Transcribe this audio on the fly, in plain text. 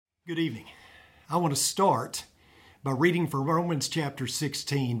Good evening. I want to start by reading from Romans chapter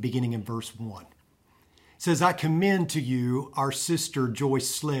 16, beginning in verse 1. It says, I commend to you our sister Joyce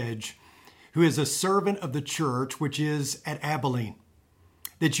Sledge, who is a servant of the church which is at Abilene,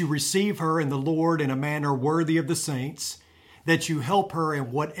 that you receive her in the Lord in a manner worthy of the saints, that you help her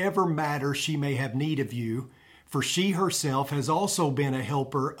in whatever matter she may have need of you, for she herself has also been a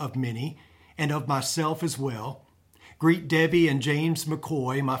helper of many, and of myself as well. Greet Debbie and James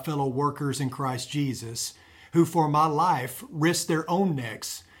McCoy, my fellow workers in Christ Jesus, who for my life risked their own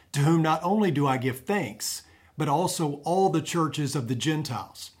necks, to whom not only do I give thanks, but also all the churches of the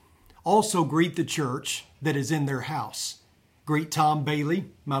Gentiles. Also greet the church that is in their house. Greet Tom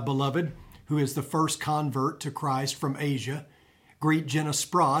Bailey, my beloved, who is the first convert to Christ from Asia. Greet Jenna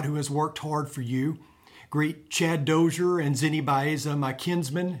Sprott, who has worked hard for you. Greet Chad Dozier and Zenny Baeza, my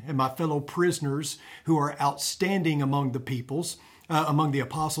kinsmen and my fellow prisoners, who are outstanding among the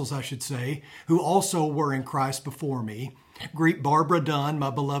apostles, I should say, who also were in Christ before me. Greet Barbara Dunn, my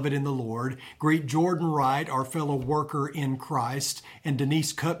beloved in the Lord. Greet Jordan Wright, our fellow worker in Christ, and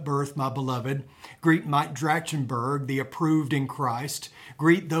Denise Cutbirth, my beloved. Greet Mike Drachenberg, the approved in Christ.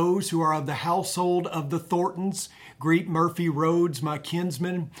 Greet those who are of the household of the Thorntons. Greet Murphy Rhodes, my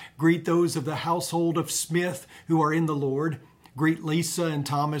kinsman. Greet those of the household of Smith who are in the Lord. Greet Lisa and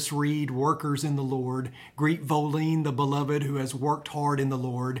Thomas Reed, workers in the Lord. Greet Voline, the beloved, who has worked hard in the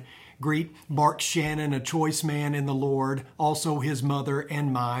Lord. Greet Mark Shannon, a choice man in the Lord, also his mother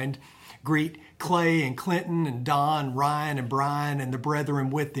and mine. Greet Clay and Clinton and Don, Ryan and Brian and the brethren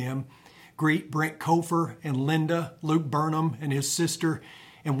with them. Greet Brent Kofer and Linda, Luke Burnham and his sister,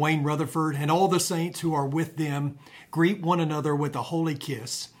 and Wayne Rutherford, and all the saints who are with them. Greet one another with a holy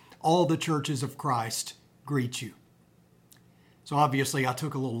kiss. All the churches of Christ greet you. So obviously I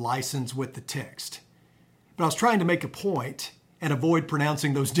took a little license with the text, but I was trying to make a point and avoid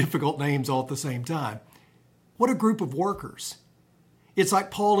pronouncing those difficult names all at the same time. What a group of workers. It's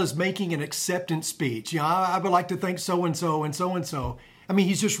like Paul is making an acceptance speech. I would like to thank so-and-so and so-and-so. I mean,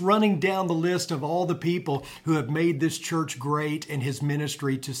 he's just running down the list of all the people who have made this church great and his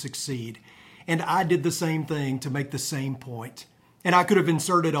ministry to succeed. And I did the same thing to make the same point. And I could have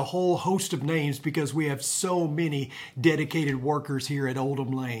inserted a whole host of names because we have so many dedicated workers here at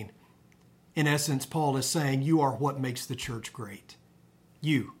Oldham Lane. In essence, Paul is saying, you are what makes the church great.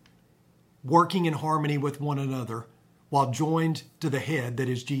 You, working in harmony with one another while joined to the head that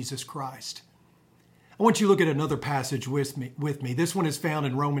is Jesus Christ. I want you to look at another passage with me. This one is found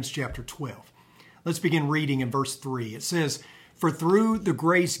in Romans chapter 12. Let's begin reading in verse 3. It says, For through the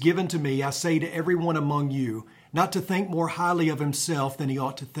grace given to me, I say to everyone among you, not to think more highly of himself than he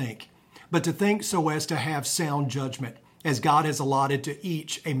ought to think, but to think so as to have sound judgment, as God has allotted to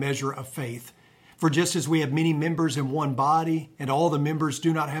each a measure of faith. For just as we have many members in one body, and all the members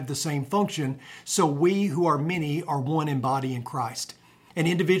do not have the same function, so we who are many are one in body in Christ, and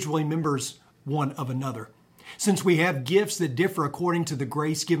individually members one of another. Since we have gifts that differ according to the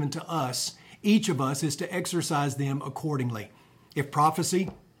grace given to us, each of us is to exercise them accordingly. If prophecy,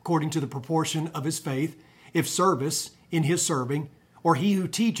 according to the proportion of his faith, if service, in his serving, or he who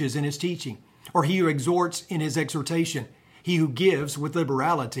teaches in his teaching, or he who exhorts in his exhortation, he who gives with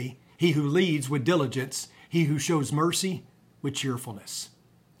liberality, he who leads with diligence, he who shows mercy with cheerfulness.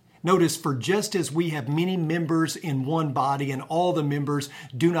 Notice, for just as we have many members in one body and all the members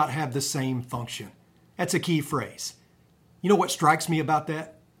do not have the same function. That's a key phrase. You know what strikes me about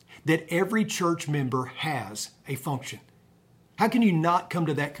that? That every church member has a function. How can you not come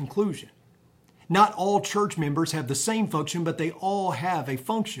to that conclusion? Not all church members have the same function, but they all have a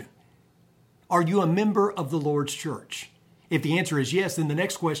function. Are you a member of the Lord's church? If the answer is yes, then the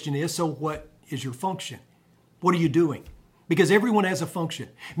next question is, so what is your function? What are you doing? Because everyone has a function.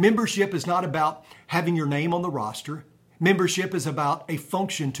 Membership is not about having your name on the roster. Membership is about a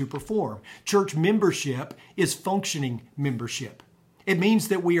function to perform. Church membership is functioning membership. It means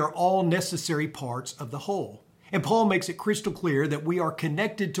that we are all necessary parts of the whole. And Paul makes it crystal clear that we are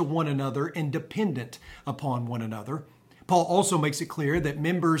connected to one another and dependent upon one another. Paul also makes it clear that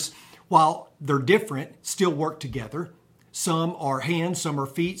members, while they're different, still work together. Some are hands, some are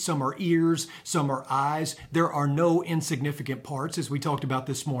feet, some are ears, some are eyes. There are no insignificant parts, as we talked about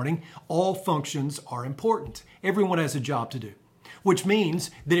this morning. All functions are important. Everyone has a job to do, which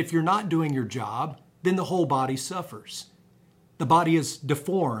means that if you're not doing your job, then the whole body suffers. The body is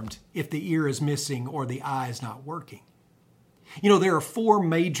deformed if the ear is missing or the eye is not working. You know, there are four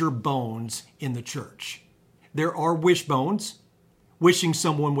major bones in the church. There are wishbones, wishing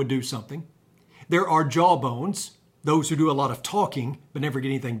someone would do something. There are jawbones, those who do a lot of talking but never get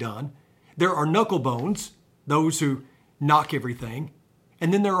anything done. There are knuckle bones, those who knock everything.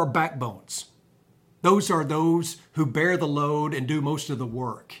 And then there are backbones. Those are those who bear the load and do most of the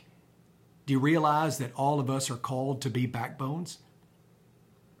work. Do you realize that all of us are called to be backbones?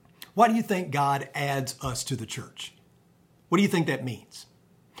 Why do you think God adds us to the church? What do you think that means?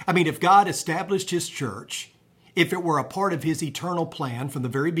 I mean, if God established His church, if it were a part of His eternal plan from the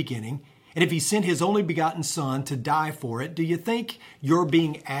very beginning, and if He sent His only begotten Son to die for it, do you think your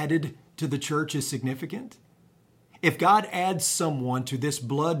being added to the church is significant? If God adds someone to this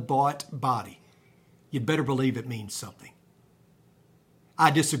blood-bought body, you'd better believe it means something. I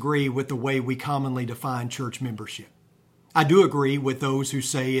disagree with the way we commonly define church membership. I do agree with those who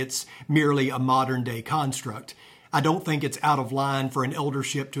say it's merely a modern-day construct. I don't think it's out of line for an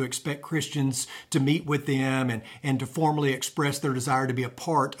eldership to expect Christians to meet with them and to formally express their desire to be a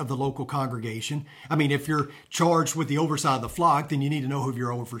part of the local congregation. I mean, if you're charged with the oversight of the flock, then you need to know who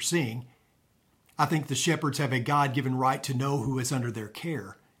you're overseeing. I think the shepherds have a God-given right to know who is under their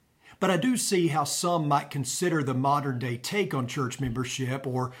care. But I do see how some might consider the modern-day take on church membership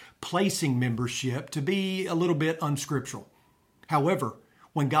or placing membership to be a little bit unscriptural. However,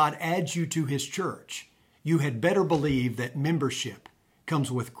 when God adds you to His church, you had better believe that membership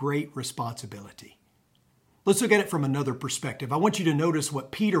comes with great responsibility. Let's look at it from another perspective. I want you to notice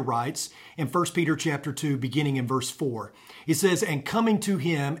what Peter writes in 1 Peter chapter 2, beginning in verse 4. He says, "And coming to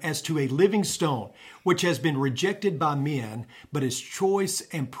Him as to a living stone, which has been rejected by men, but is choice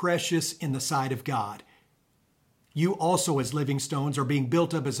and precious in the sight of God. You also as living stones are being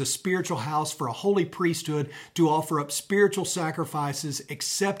built up as a spiritual house for a holy priesthood to offer up spiritual sacrifices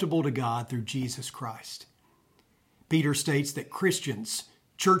acceptable to God through Jesus Christ." Peter states that Christians,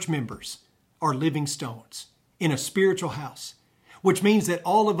 church members, are living stones in a spiritual house, which means that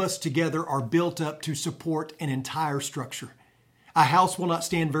all of us together are built up to support an entire structure. A house will not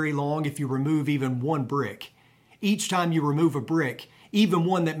stand very long if you remove even one brick. Each time you remove a brick, even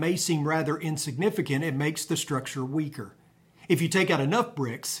one that may seem rather insignificant, it makes the structure weaker. If you take out enough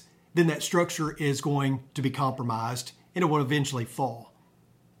bricks, then that structure is going to be compromised and it will eventually fall.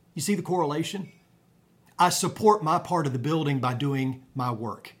 You see the correlation? I support my part of the building by doing my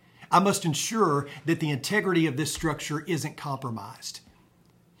work. I must ensure that the integrity of this structure isn't compromised.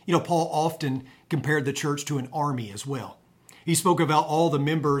 You know, Paul often compared the church to an army as well. He spoke about all the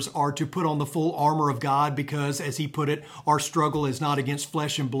members are to put on the full armor of God because, as he put it, our struggle is not against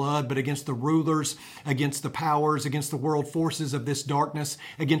flesh and blood, but against the rulers, against the powers, against the world forces of this darkness,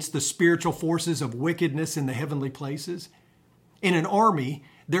 against the spiritual forces of wickedness in the heavenly places. In an army,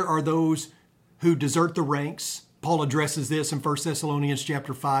 there are those who desert the ranks. Paul addresses this in 1 Thessalonians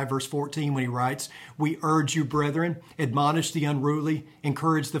chapter 5, verse 14, when he writes, "We urge you, brethren, admonish the unruly,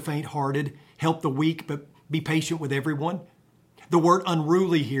 encourage the faint-hearted, help the weak, but be patient with everyone." The word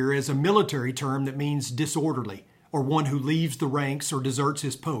unruly here is a military term that means disorderly, or one who leaves the ranks or deserts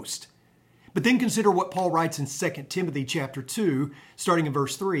his post. But then consider what Paul writes in 2 Timothy chapter 2, starting in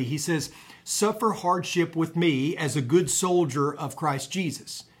verse 3. He says, "Suffer hardship with me as a good soldier of Christ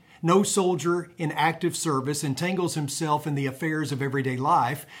Jesus." No soldier in active service entangles himself in the affairs of everyday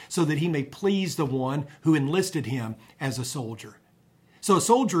life so that he may please the one who enlisted him as a soldier. So a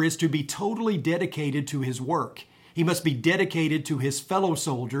soldier is to be totally dedicated to his work. He must be dedicated to his fellow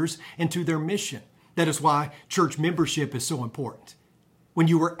soldiers and to their mission. That is why church membership is so important. When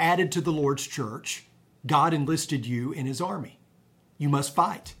you were added to the Lord's church, God enlisted you in His army. You must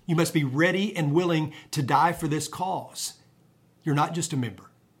fight. You must be ready and willing to die for this cause. You're not just a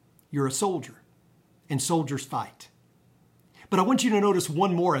member. You're a soldier, and soldiers fight. But I want you to notice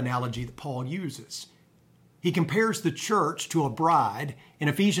one more analogy that Paul uses. He compares the church to a bride. In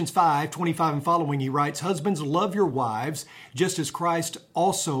Ephesians 5:25 and following, he writes, "Husbands, love your wives, just as Christ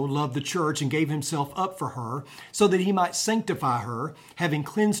also loved the church and gave himself up for her, so that he might sanctify her, having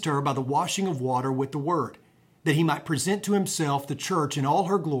cleansed her by the washing of water with the word, that he might present to himself the church in all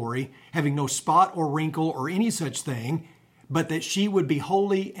her glory, having no spot or wrinkle or any such thing, but that she would be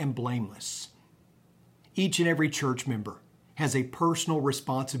holy and blameless." Each and every church member has a personal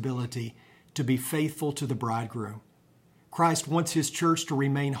responsibility to be faithful to the bridegroom. Christ wants His church to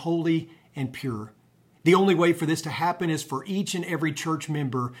remain holy and pure. The only way for this to happen is for each and every church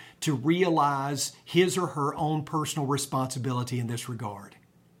member to realize his or her own personal responsibility in this regard.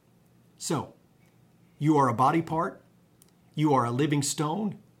 So, you are a body part, you are a living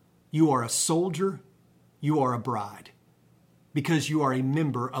stone, you are a soldier, you are a bride, because you are a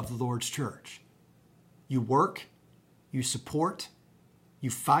member of the Lord's church. You work, you support, you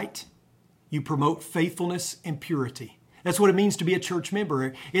fight, you promote faithfulness and purity. That's what it means to be a church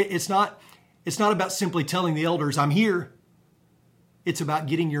member. It's not about simply telling the elders, "I'm here." It's about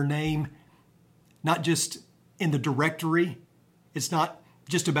getting your name not just in the directory. It's not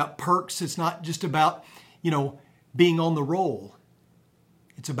just about perks. It's not just about, being on the roll.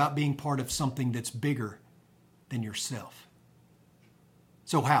 It's about being part of something that's bigger than yourself.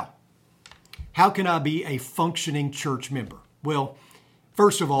 So how? How can I be a functioning church member? Well,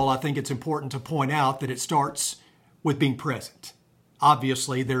 first of all, I think it's important to point out that it starts with being present.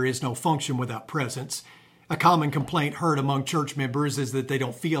 Obviously, there is no function without presence. A common complaint heard among church members is that they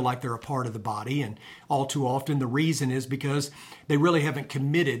don't feel like they're a part of the body, and all too often the reason is because they really haven't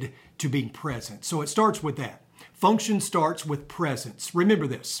committed to being present. So it starts with that. Function starts with presence. Remember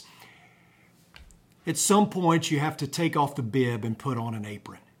this. At some point, you have to take off the bib and put on an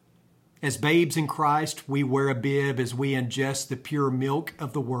apron. As babes in Christ, we wear a bib as we ingest the pure milk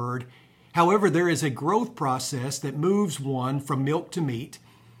of the Word. However, there is a growth process that moves one from milk to meat.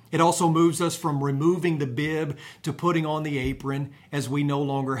 It also moves us from removing the bib to putting on the apron, as we no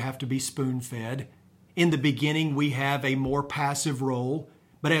longer have to be spoon-fed. In the beginning, we have a more passive role,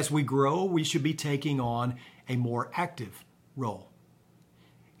 but as we grow, we should be taking on a more active role.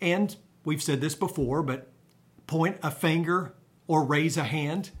 And we've said this before, but point a finger or raise a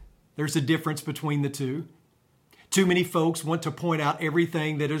hand, there's a difference between the two. Too many folks want to point out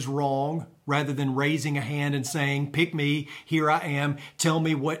everything that is wrong rather than raising a hand and saying, pick me, here I am, tell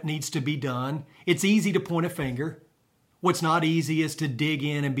me what needs to be done. It's easy to point a finger. What's not easy is to dig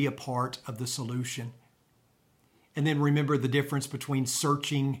in and be a part of the solution. And then remember the difference between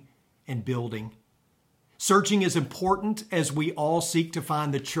searching and building. Searching is important as we all seek to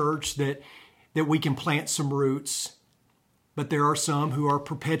find the church that we can plant some roots. But there are some who are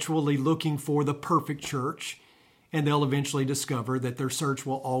perpetually looking for the perfect church, and they'll eventually discover that their search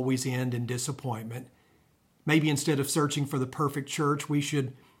will always end in disappointment. Maybe instead of searching for the perfect church, we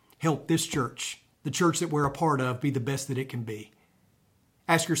should help this church, the church that we're a part of, be the best that it can be.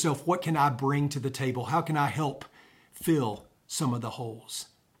 Ask yourself, what can I bring to the table? How can I help fill some of the holes?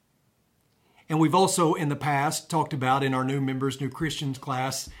 And we've also in the past talked about in our New Members, New Christians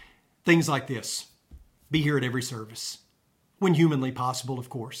class, things like this. Be here at every service. When humanly possible, of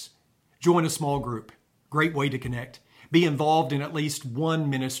course. Join a small group. Great way to connect. Be involved in at least one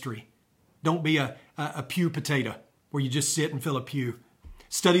ministry. Don't be a pew potato where you just sit and fill a pew.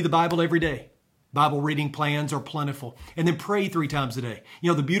 Study the Bible every day. Bible reading plans are plentiful. And then pray 3 times a day.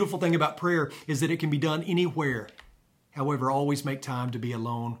 The beautiful thing about prayer is that it can be done anywhere. However, always make time to be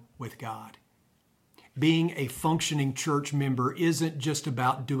alone with God. Being a functioning church member isn't just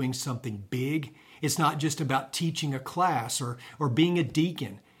about doing something big. It's not just about teaching a class or being a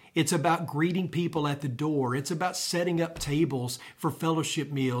deacon. It's about greeting people at the door. It's about setting up tables for fellowship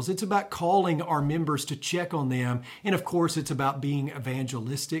meals. It's about calling our members to check on them. And of course, it's about being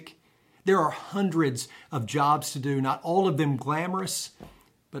evangelistic. There are hundreds of jobs to do, not all of them glamorous,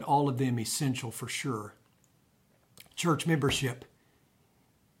 but all of them essential for sure. Church membership,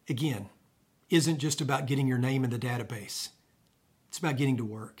 again, isn't just about getting your name in the database. It's about getting to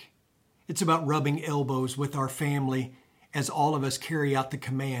work. It's about rubbing elbows with our family as all of us carry out the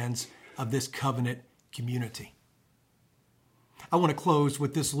commands of this covenant community. I want to close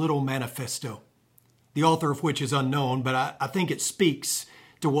with this little manifesto, the author of which is unknown, but I think it speaks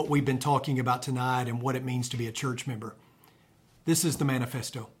to what we've been talking about tonight and what it means to be a church member. This is the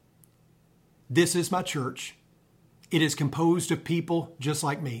manifesto. This is my church. It is composed of people just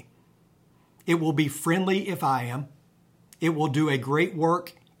like me. It will be friendly if I am. It will do a great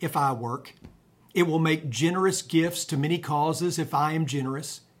work if I work. It will make generous gifts to many causes if I am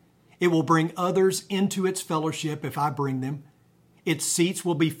generous. It will bring others into its fellowship if I bring them. Its seats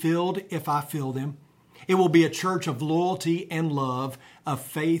will be filled if I fill them. It will be a church of loyalty and love, of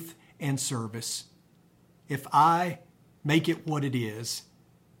faith and service. If I make it what it is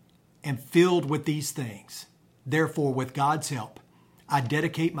and filled with these things, therefore, with God's help, I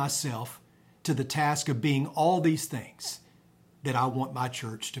dedicate myself to the task of being all these things that I want my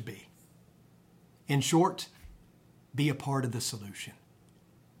church to be. In short, be a part of the solution.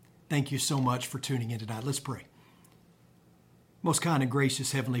 Thank you so much for tuning in tonight. Let's pray. Most kind and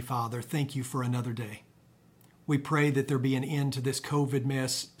gracious Heavenly Father, thank you for another day. We pray that there be an end to this COVID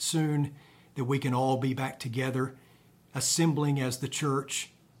mess soon, that we can all be back together, assembling as the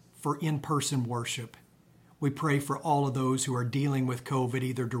church for in-person worship. We pray for all of those who are dealing with COVID,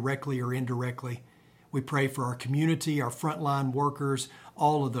 either directly or indirectly. We pray for our community, our frontline workers,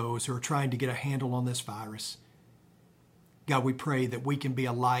 all of those who are trying to get a handle on this virus. God, we pray that we can be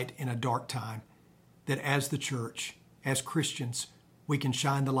a light in a dark time, that as the church, as Christians, we can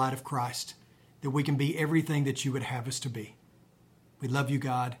shine the light of Christ, that we can be everything that you would have us to be. We love you,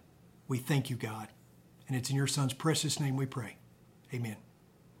 God. We thank you, God. And it's in your Son's precious name we pray. Amen.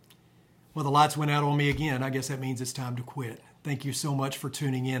 Well, the lights went out on me again. I guess that means it's time to quit. Thank you so much for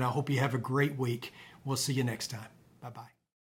tuning in. I hope you have a great week. We'll see you next time. Bye-bye.